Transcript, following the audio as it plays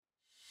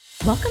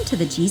Welcome to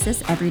the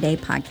Jesus Everyday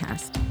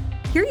podcast.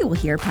 Here you will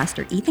hear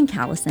Pastor Ethan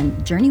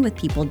Callison journey with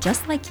people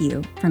just like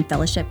you from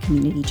Fellowship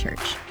Community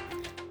Church.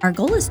 Our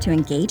goal is to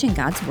engage in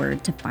God's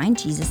Word to find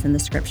Jesus in the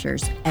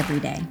Scriptures every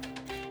day.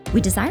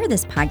 We desire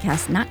this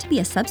podcast not to be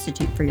a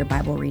substitute for your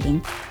Bible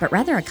reading, but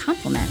rather a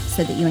complement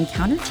so that you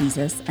encounter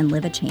Jesus and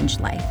live a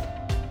changed life.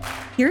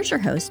 Here's your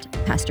host,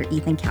 Pastor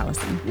Ethan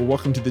Callison. Well,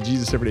 welcome to the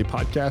Jesus Everyday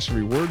Podcast.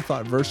 Every word,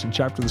 thought, verse, and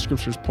chapter of the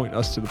Scriptures point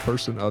us to the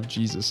person of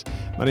Jesus.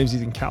 My name is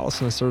Ethan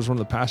Callison. I serve as one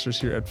of the pastors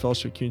here at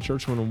Fellowship Community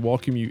Church. I want to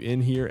welcome you in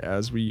here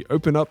as we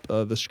open up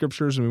the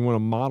Scriptures, and we want to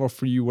model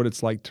for you what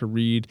it's like to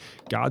read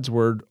God's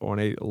Word on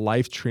a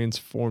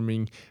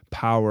life-transforming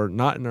power,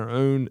 not in our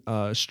own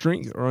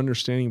strength or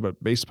understanding,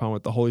 but based upon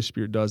what the Holy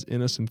Spirit does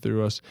in us and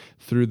through us,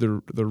 through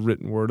the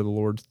written Word of the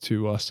Lord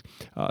to us.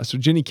 So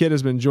Jenny Kidd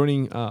has been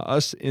joining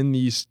us in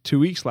these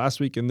 2 weeks, last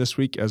week and this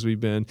week, as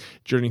we've been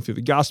journeying through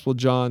the Gospel of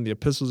John, the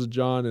Epistles of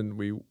John, and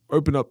we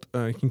opened up,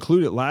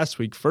 concluded last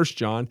week, 1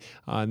 John,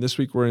 and this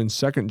week we're in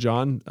 2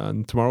 John,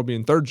 and tomorrow will be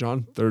in 3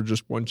 John. They're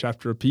just one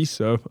chapter apiece,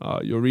 so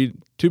you'll read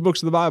 2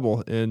 books of the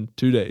Bible in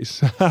 2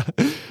 days.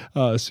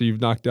 So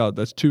you've knocked out,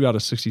 that's 2 out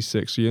of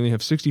 66, so you only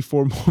have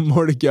 64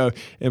 more to go,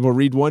 and we'll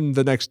read one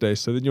the next day,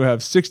 so then you'll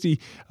have 63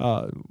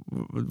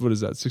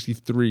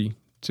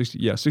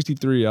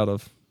 out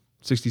of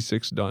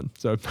 66 done.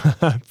 So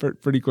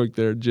pretty quick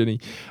there, Jenny.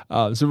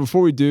 So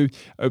before we do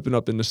open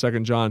up into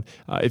 2 John,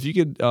 if you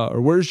could, or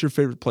where's your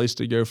favorite place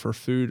to go for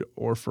food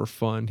or for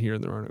fun here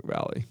in the Roanoke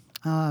Valley?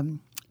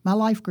 My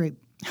life group.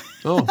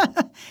 Oh.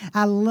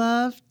 I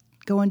love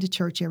going to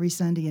church every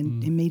Sunday and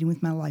meeting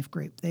with my life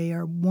group. They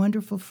are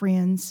wonderful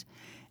friends,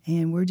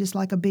 and we're just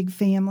like a big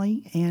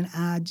family, and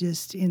I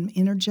just am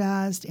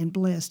energized and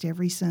blessed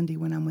every Sunday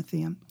when I'm with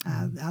them.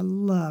 I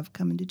love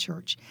coming to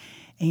church,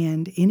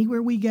 and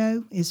anywhere we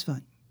go is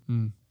fun.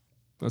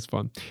 That's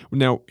fun.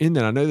 Now, in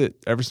that, I know that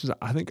ever since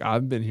I think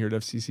I've been here at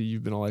FCC,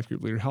 you've been a life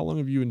group leader. How long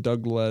have you and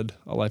Doug led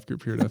a life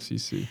group here at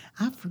FCC?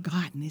 I've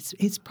forgotten.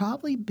 It's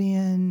probably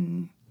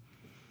been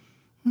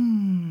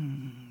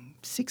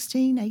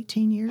 16,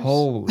 18 years.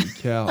 Holy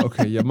cow.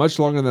 Okay, yeah, much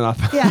longer than I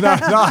thought.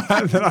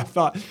 Than I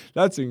thought.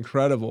 That's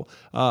incredible.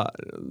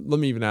 Let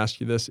me even ask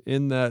you this.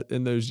 In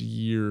those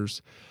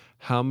years,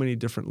 how many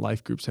different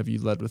life groups have you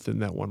led within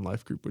that one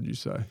life group, would you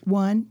say?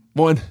 One.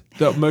 Most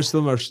of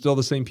them are still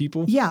the same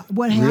people? Yeah.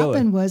 What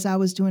happened was I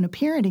was doing a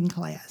parenting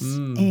class,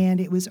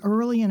 and it was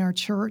early in our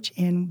church,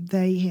 and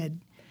they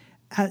had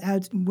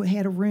I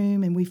had a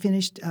room, and we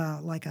finished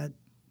like a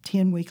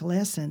 10-week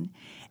lesson,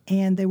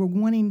 and they were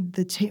wanting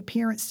the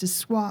parents to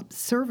swap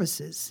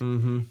services.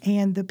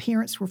 And the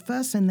parents were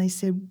fussing. They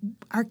said,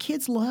 our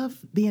kids love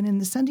being in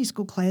the Sunday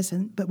school class,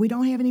 but we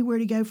don't have anywhere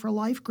to go for a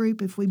life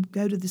group if we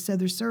go to this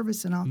other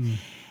service and all.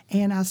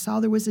 And I saw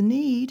there was a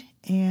need,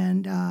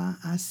 and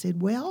I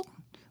said, well,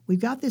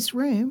 we've got this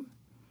room,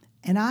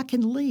 and I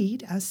can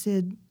lead. I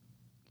said,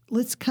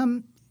 let's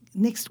come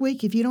next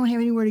week. If you don't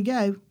have anywhere to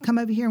go, come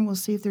over here and we'll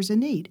see if there's a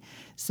need.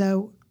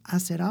 So I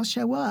said, I'll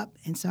show up.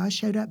 And so I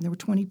showed up, and there were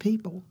 20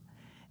 people.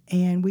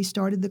 And we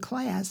started the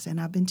class,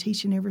 and I've been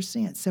teaching ever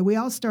since. So we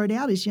all started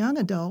out as young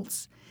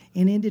adults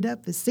and ended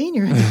up as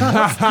senior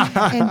adults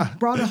and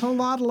brought a whole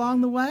lot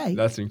along the way.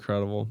 That's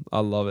incredible. I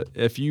love it.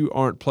 If you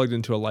aren't plugged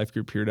into a life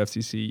group here at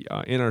FCC,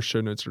 in our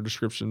show notes or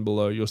description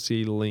below, you'll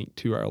see a link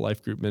to our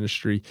life group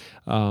ministry.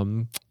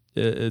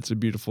 It's a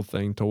beautiful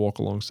thing to walk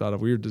alongside of.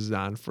 We are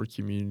designed for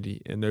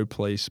community, and no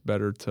place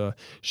better to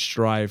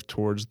strive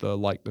towards the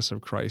likeness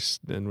of Christ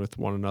than with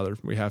one another.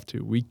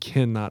 We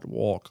cannot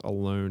walk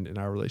alone in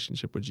our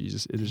relationship with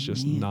Jesus. It is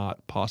just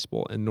not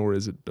possible, and nor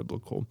is it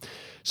biblical.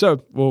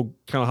 So we'll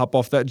kind of hop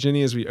off that,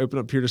 Jenny, as we open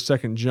up here to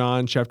 2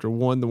 John chapter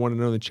 1, the one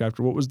and only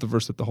chapter. What was the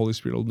verse that the Holy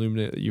Spirit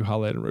illuminated that you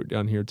highlighted and wrote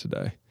down here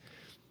today?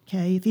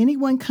 Okay, if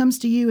anyone comes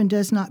to you and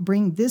does not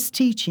bring this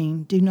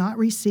teaching, do not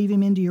receive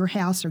him into your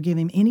house or give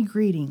him any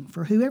greeting,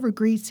 for whoever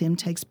greets him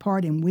takes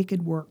part in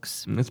wicked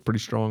works. That's a pretty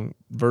strong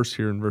verse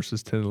here in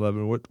verses 10 and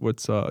 11.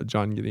 What's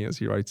John getting as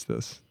he writes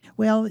this?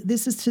 Well,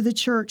 this is to the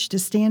church to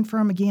stand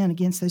firm again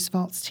against those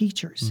false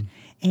teachers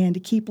and to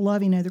keep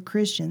loving other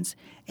Christians.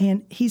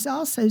 And he's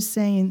also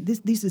saying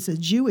this is a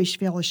Jewish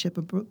fellowship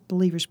of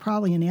believers,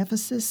 probably in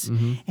Ephesus,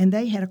 and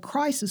they had a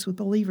crisis with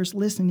believers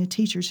listening to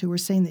teachers who were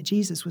saying that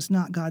Jesus was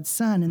not God's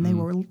son, and they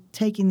were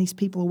taking these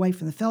people away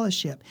from the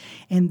fellowship.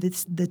 And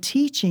the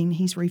teaching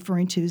he's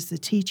referring to is the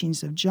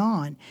teachings of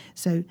John.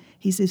 So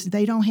he says,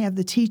 they don't have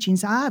the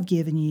teachings I've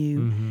given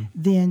you,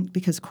 then,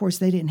 because, of course,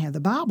 they didn't have the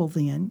Bible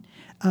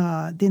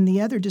then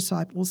the other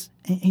disciples,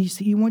 and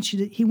he wants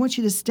you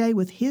to stay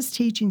with his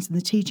teachings and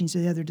the teachings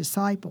of the other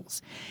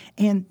disciples.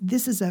 And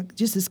this is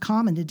just as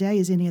common today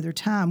as any other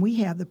time. We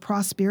have the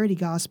prosperity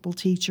gospel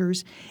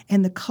teachers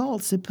and the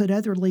cults that put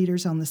other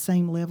leaders on the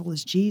same level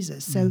as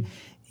Jesus. So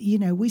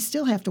we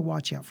still have to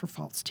watch out for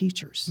false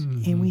teachers,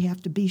 and we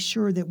have to be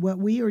sure that what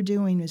we are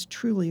doing is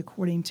truly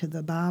according to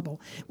the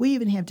Bible. We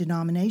even have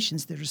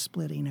denominations that are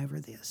splitting over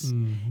this.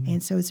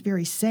 And so it's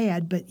very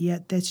sad, but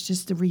yet that's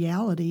just the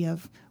reality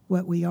of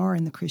what we are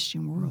in the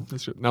Christian world.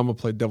 That's right. Now I'm going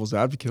to play devil's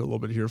advocate a little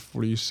bit here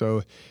for you.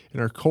 So in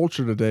our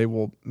culture today,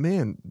 well,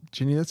 man,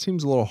 Jenny, that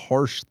seems a little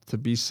harsh to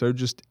be so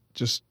just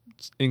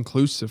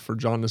inclusive for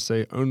John to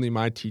say only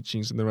my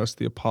teachings and the rest of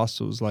the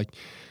apostles. Like,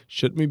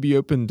 shouldn't we be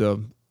open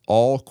to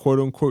all quote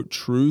unquote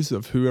truths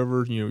of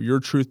whoever, your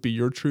truth be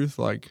your truth?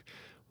 Like,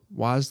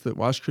 why is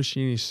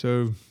Christianity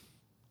so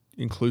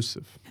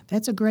inclusive?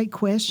 That's a great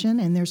question,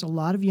 and there's a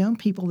lot of young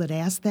people that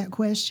ask that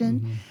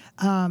question.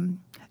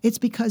 It's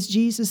because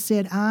Jesus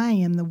said, I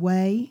am the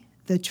way,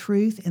 the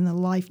truth, and the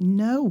life.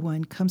 No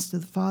one comes to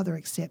the Father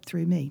except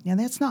through me. Now,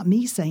 that's not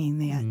me saying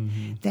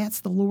that.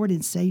 That's the Lord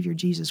and Savior,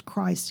 Jesus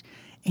Christ.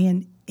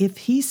 And if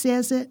he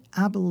says it,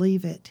 I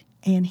believe it.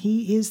 And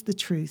he is the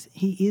truth.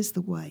 He is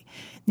the way.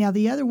 Now,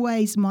 the other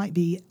ways might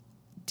be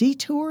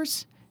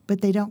detours, but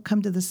they don't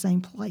come to the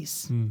same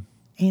place.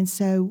 And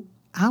so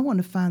I want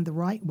to find the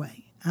right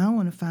way. I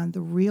want to find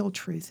the real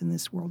truth in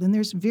this world. And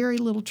there's very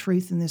little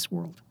truth in this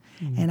world.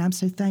 And I'm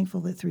so thankful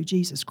that through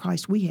Jesus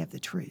Christ, we have the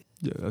truth.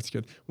 Yeah, that's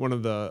good. One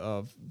of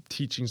the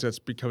teachings that's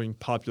becoming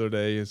popular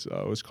today is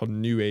what's called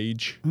New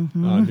Age,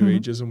 New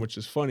Ageism, which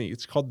is funny.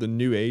 It's called the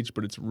New Age,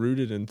 but it's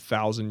rooted in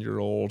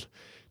 1,000-year-old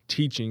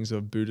teachings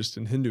of Buddhist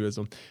and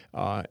Hinduism.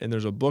 And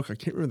there's a book, I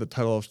can't remember the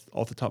title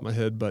off the top of my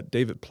head, but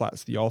David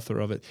Platt's the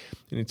author of it.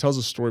 And he tells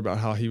a story about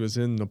how he was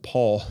in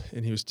Nepal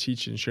and he was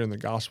teaching and sharing the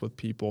gospel with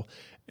people.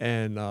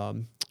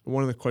 And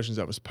one of the questions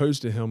that was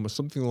posed to him was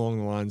something along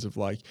the lines of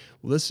like,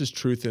 well, this is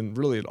truth, and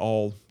really it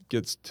all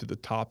gets to the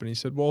top. And he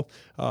said, well,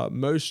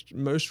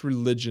 most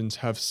religions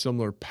have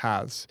similar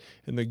paths,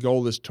 and the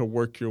goal is to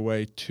work your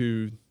way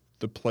to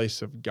the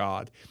place of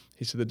God.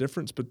 He said the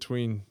difference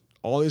between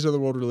all these other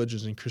world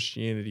religions and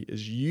Christianity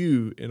is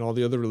you and all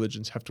the other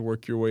religions have to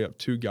work your way up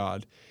to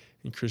God.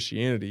 In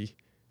Christianity,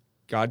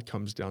 God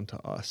comes down to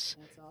us.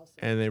 That's awesome.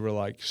 And they were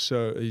like,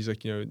 so he's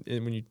like, and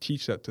when you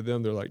teach that to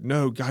them, they're like,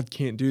 no, God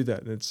can't do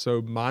that. And it's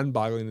so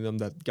mind-boggling to them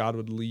that God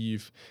would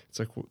leave. It's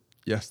like, well,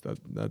 yes,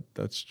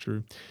 that's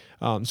true.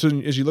 So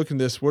as you look in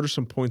this, what are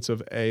some points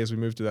of as we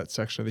move to that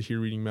section of the Hear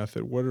Reading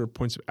Method, what are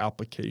points of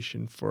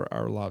application for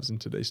our lives in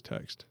today's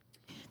text?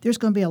 There's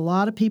going to be a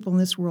lot of people in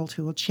this world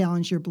who will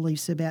challenge your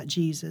beliefs about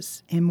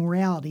Jesus and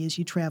morality as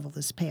you travel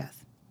this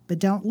path. But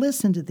don't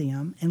listen to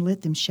them and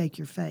let them shake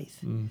your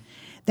faith.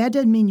 That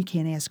doesn't mean you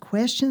can't ask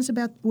questions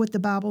about what the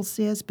Bible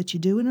says, but you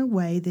do it in a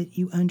way that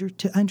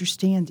to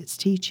understand its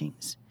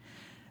teachings.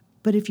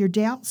 But if your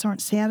doubts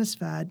aren't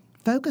satisfied,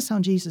 focus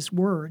on Jesus'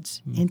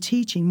 words and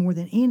teaching more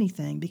than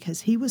anything,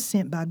 because he was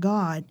sent by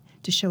God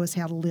to show us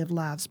how to live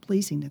lives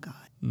pleasing to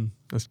God.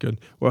 That's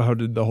good. Well, how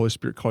did the Holy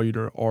Spirit call you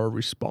to or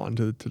respond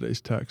to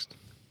today's text?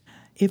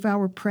 If I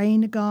were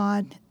praying to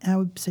God, I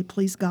would say,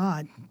 please,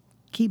 God,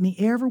 keep me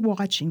ever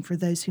watching for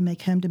those who may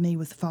come to me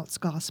with false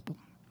gospel,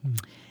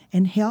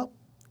 and help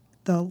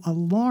the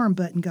alarm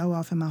button go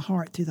off in my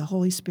heart through the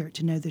Holy Spirit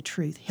to know the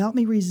truth. Help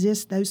me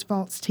resist those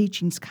false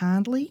teachings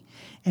kindly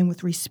and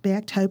with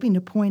respect, hoping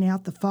to point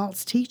out the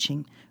false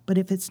teaching. But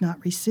if it's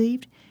not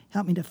received,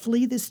 help me to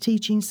flee this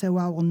teaching so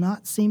I will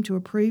not seem to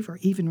approve or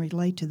even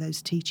relate to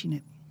those teaching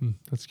it.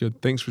 That's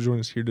good. Thanks for joining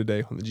us here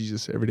today on the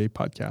Jesus Everyday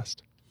Podcast.